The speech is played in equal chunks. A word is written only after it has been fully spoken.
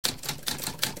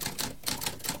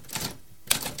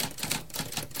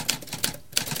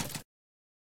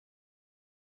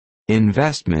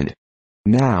Investment.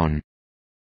 Noun.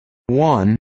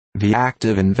 1. The act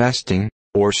of investing,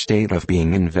 or state of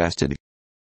being invested.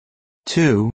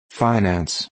 2.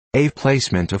 Finance. A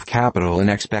placement of capital in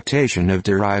expectation of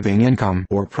deriving income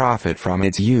or profit from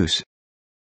its use.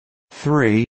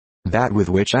 3. That with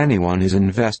which anyone is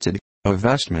invested, a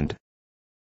vestment.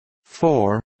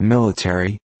 4.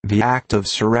 Military. The act of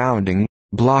surrounding,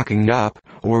 blocking up,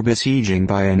 or besieging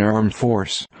by an armed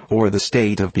force, or the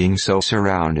state of being so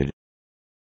surrounded.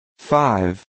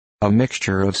 5. A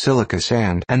mixture of silica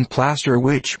sand and plaster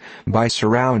which, by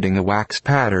surrounding a wax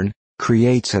pattern,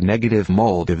 creates a negative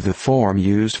mold of the form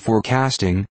used for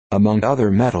casting, among other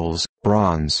metals,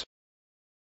 bronze.